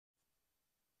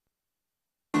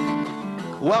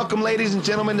Welcome, ladies and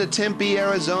gentlemen, to Tempe,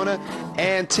 Arizona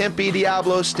and Tempe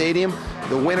Diablo Stadium,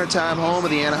 the wintertime home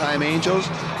of the Anaheim Angels.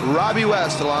 Robbie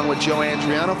West along with Joe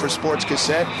Andriano for Sports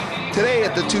Cassette. Today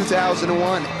at the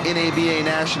 2001 NABA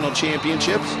National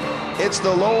Championships, it's the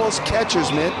Lowell's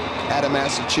Catcher's Mitt out of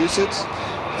Massachusetts,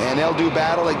 and they'll do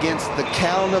battle against the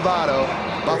Cal Novato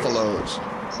Buffaloes.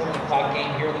 7 o'clock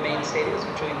game here in the main stadiums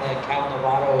between the Cal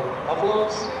Novato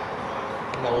Buffaloes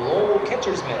and the Lowell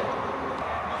Catcher's Mitt.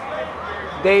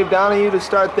 Dave Donahue to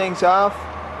start things off.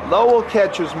 Lowell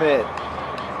Catcher's Mitt,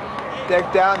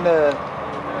 decked out in the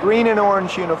green and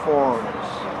orange uniforms.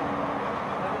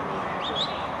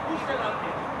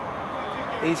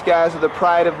 These guys are the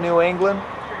pride of New England,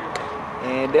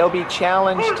 and they'll be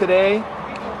challenged today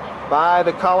by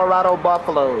the Colorado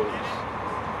Buffaloes.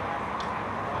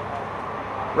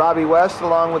 Robbie West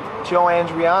along with Joe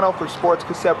Andriano for Sports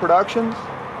Cassette Productions.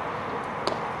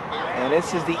 And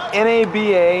this is the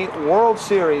NABA World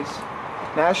Series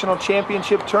National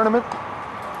Championship Tournament.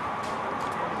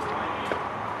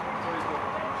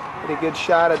 Get a good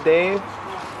shot of Dave.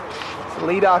 It's the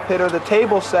leadoff hitter, the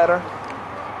table setter.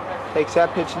 Takes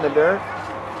that pitch in the dirt.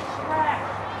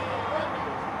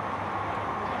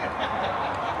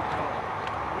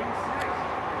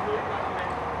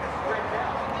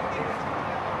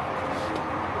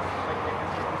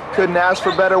 Couldn't ask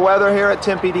for better weather here at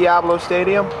Tempe Diablo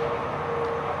Stadium.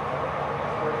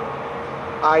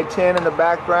 I-10 in the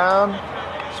background.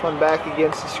 This one back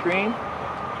against the screen.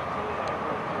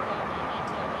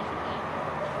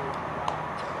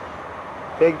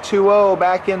 Big 2-0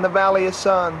 back in the Valley of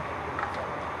Sun.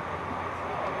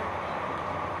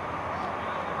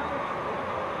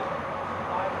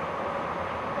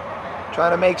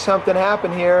 Trying to make something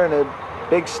happen here in a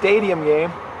big stadium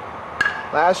game.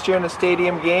 Last year in the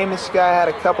stadium game, this guy had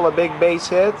a couple of big base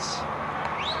hits.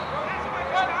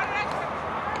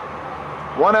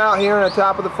 One out here in the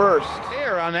top of the first.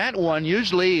 There on that one,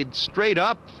 usually it's straight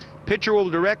up. Pitcher will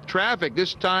direct traffic.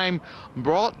 This time,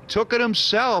 Brault took it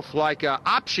himself like an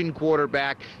option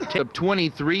quarterback.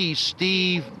 23,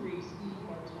 Steve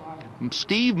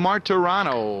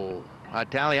Martarano,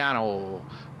 Italiano.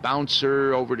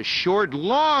 Bouncer over to short.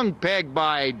 Long peg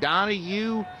by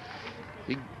Donahue.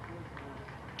 He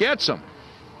gets him.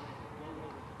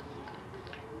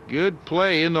 Good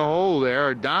play in the hole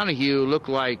there. Donahue looked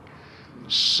like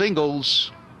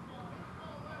singles,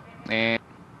 and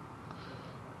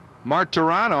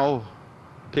Martarano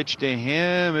pitched to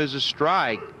him as a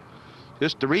strike.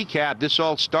 Just to recap, this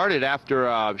all started after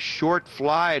a short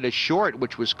fly to short,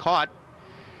 which was caught,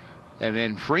 and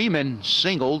then Freeman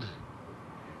singled.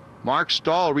 Mark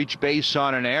Stahl reached base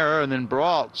on an error, and then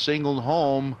Brault singled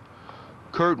home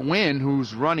Kurt Wynn,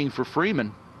 who's running for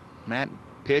Freeman. That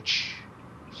pitch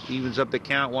evens up the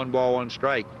count, 1 ball, 1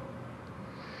 strike.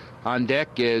 On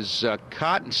deck is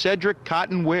Cedric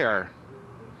Cotton Ware.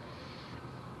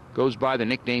 Goes by the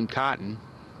nickname Cotton.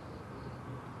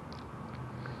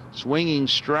 Swinging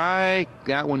strike.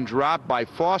 That one dropped by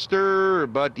Foster,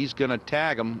 but he's going to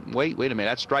tag him. Wait a minute.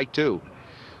 That's strike 2.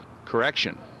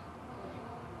 Correction.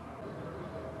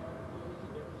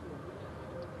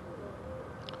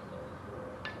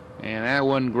 And that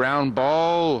one ground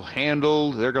ball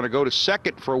handled. They're going to go to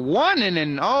second for 1, and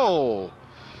then,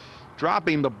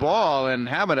 dropping the ball and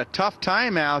having a tough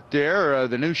time out there,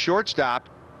 the new shortstop,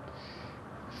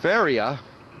 Feria,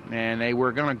 and they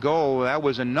were going to go. That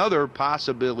was another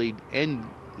possibility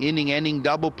inning-ending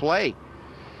double play.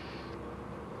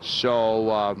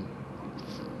 So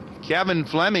Kevin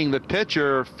Fleming, the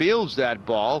pitcher, fields that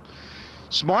ball.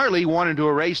 Smartly wanted to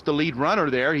erase the lead runner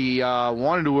there. He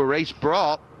wanted to erase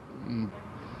Brault.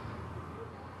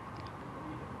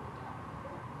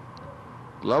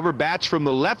 Glover bats from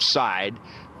the left side.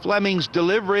 Fleming's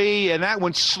delivery, and that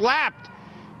one slapped.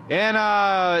 And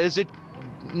is it?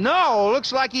 No,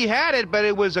 looks like he had it, but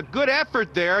it was a good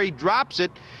effort there. He drops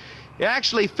it. It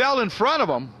actually fell in front of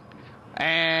him.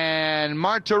 And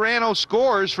Martarano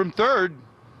scores from third.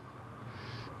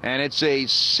 And it's a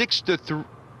 6-3,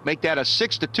 make that a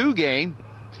 6-2 game.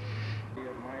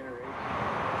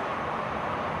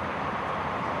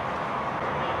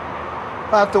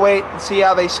 We'll have to wait and see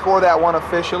how they score that one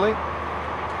officially.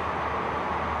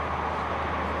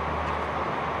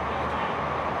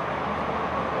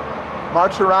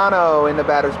 Martarano in the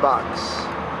batter's box.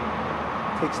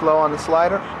 Takes low on the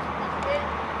slider.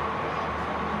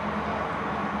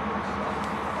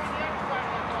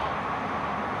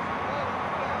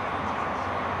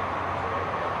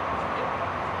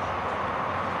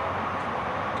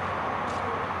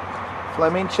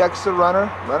 Fleming checks the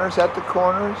runner. Runner's at the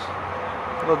corners.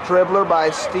 Little dribbler by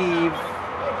Steve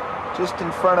just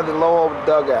in front of the Lowell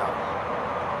dugout.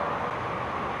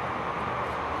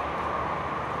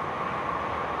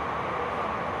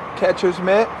 catcher's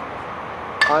mitt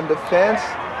on defense.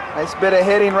 Nice bit of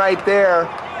hitting right there.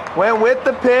 Went with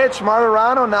the pitch.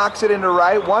 Martarano knocks it into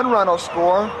right. 1 run will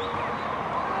score.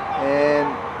 And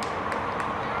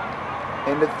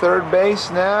into third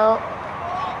base now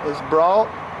is Brault.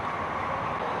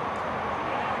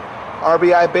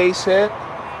 RBI base hit.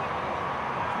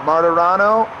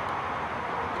 Martarano.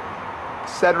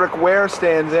 Cedric Ware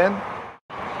stands in.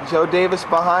 Joe Davis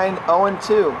behind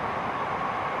 0-2.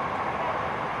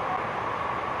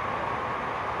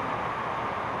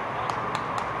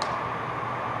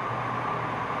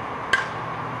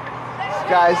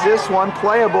 Guys, this one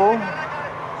playable.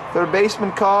 Third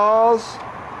baseman calls.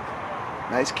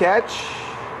 Nice catch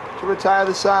to retire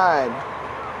the side.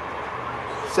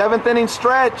 7th inning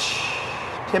stretch.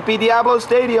 Tempe Diablo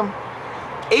Stadium.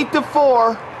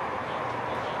 8-4.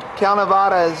 Cal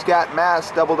Nevada has got Mass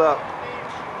doubled up.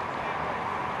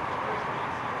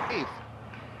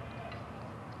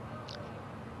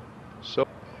 So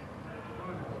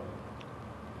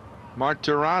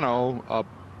Martarano up,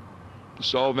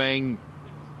 Solvang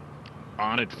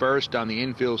on at first on the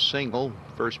infield single.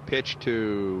 First pitch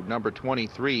to number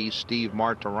 23, Steve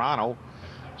Martarano.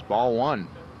 It's ball 1.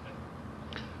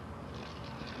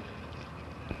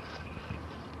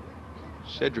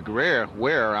 Cedric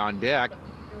Ware on deck.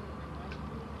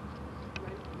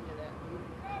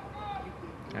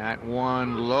 That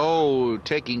one low,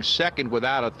 taking second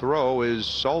without a throw is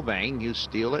Solvang. You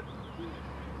steal it.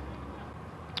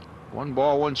 1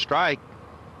 ball, 1 strike.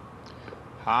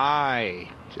 High,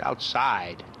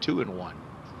 outside, 2-1.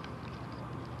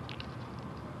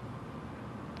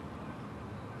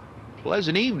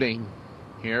 Pleasant evening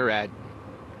here at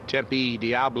Tempe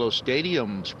Diablo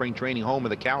Stadium, spring training home of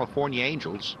the California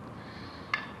Angels.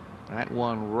 That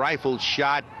one rifled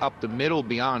shot up the middle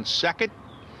beyond second.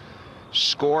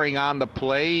 Scoring on the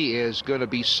play is going to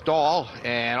be Stahl,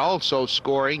 and also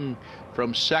scoring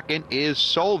from second is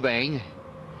Solvang.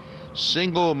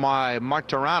 Single by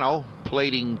Martarano,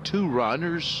 plating 2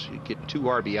 runners. You get 2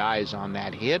 RBIs on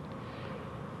that hit.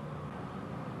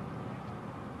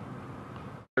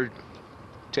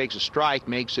 Takes a strike,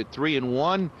 makes it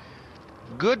 3-1.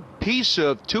 Good piece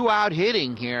of 2-out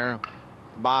hitting here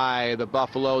by the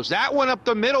Buffaloes. That one up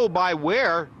the middle by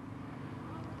Ware.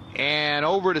 And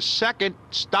over to second,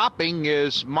 stopping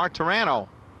is Martarano.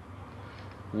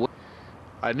 An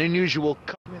unusual.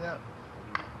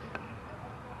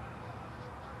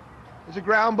 There's a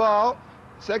ground ball.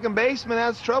 Second baseman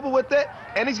has trouble with it,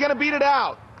 and he's going to beat it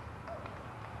out.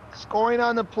 Scoring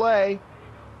on the play.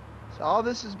 So all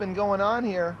this has been going on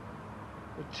here.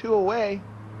 With 2 away.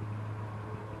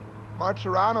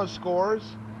 Martarano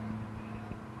scores.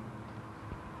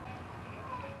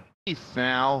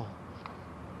 Now.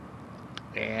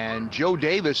 And Joe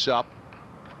Davis up.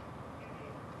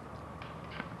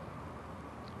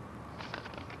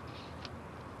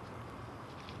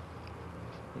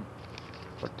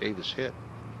 What Davis hit?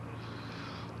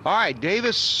 All right,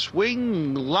 Davis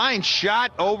swing line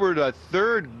shot over to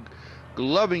third,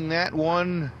 gloving that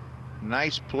one.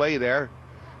 Nice play there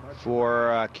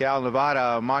for Cal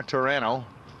Nevada Martarano.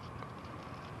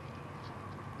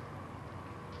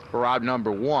 For out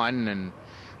number 1, and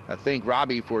I thank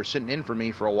Robbie for sitting in for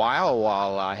me for a while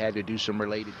I had to do some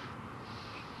related.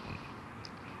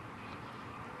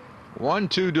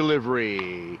 1-2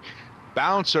 delivery.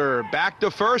 Bouncer back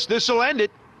to first. This will end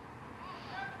it.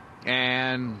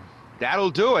 And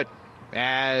that'll do it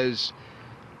as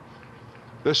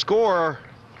the score.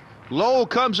 Lowell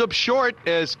comes up short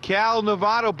as Cal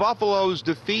Nevada Buffaloes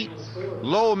defeat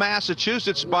Lowell,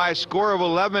 Massachusetts by a score of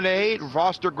 11-8.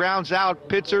 Foster grounds out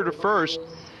Pitzer to first.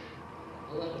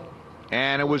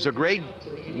 And it was a great,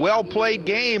 well-played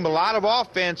game. A lot of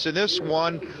offense in this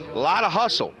one. A lot of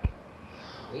hustle.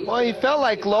 Well, you felt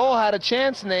like Lowell had a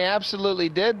chance, and they absolutely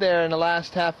did there in the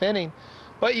last half inning.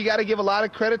 But you got to give a lot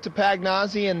of credit to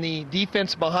Pagnozzi and the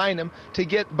defense behind him to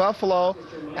get Buffalo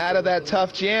out of that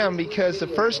tough jam, because the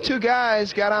first 2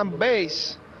 guys got on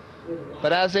base.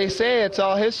 But as they say, it's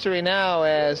all history now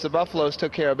as the Buffaloes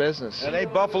took care of business. And they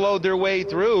buffaloed their way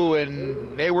through,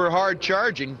 and they were hard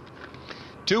charging.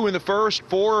 2 in the first,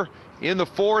 4 in the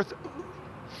fourth,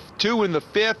 2 in the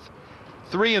fifth,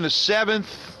 3 in the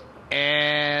seventh,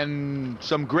 and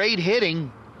some great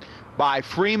hitting by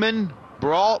Freeman,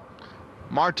 Brault,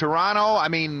 Martarano. I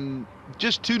mean,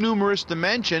 just too numerous to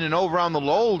mention. And over on the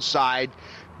Lowell side,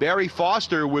 Barry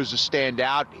Foster was a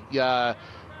standout,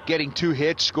 getting 2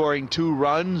 hits, scoring 2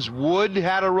 runs. Wood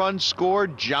had a run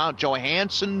scored.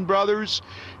 Johansson brothers,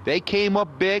 they came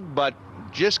up big, but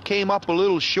just came up a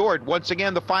little short. Once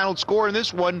again, the final score in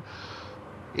this one,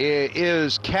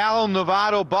 is Cal,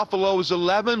 Nevada Buffaloes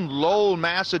 11, Lowell,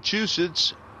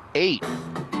 Massachusetts 8.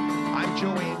 I'm Joe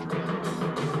Andrew.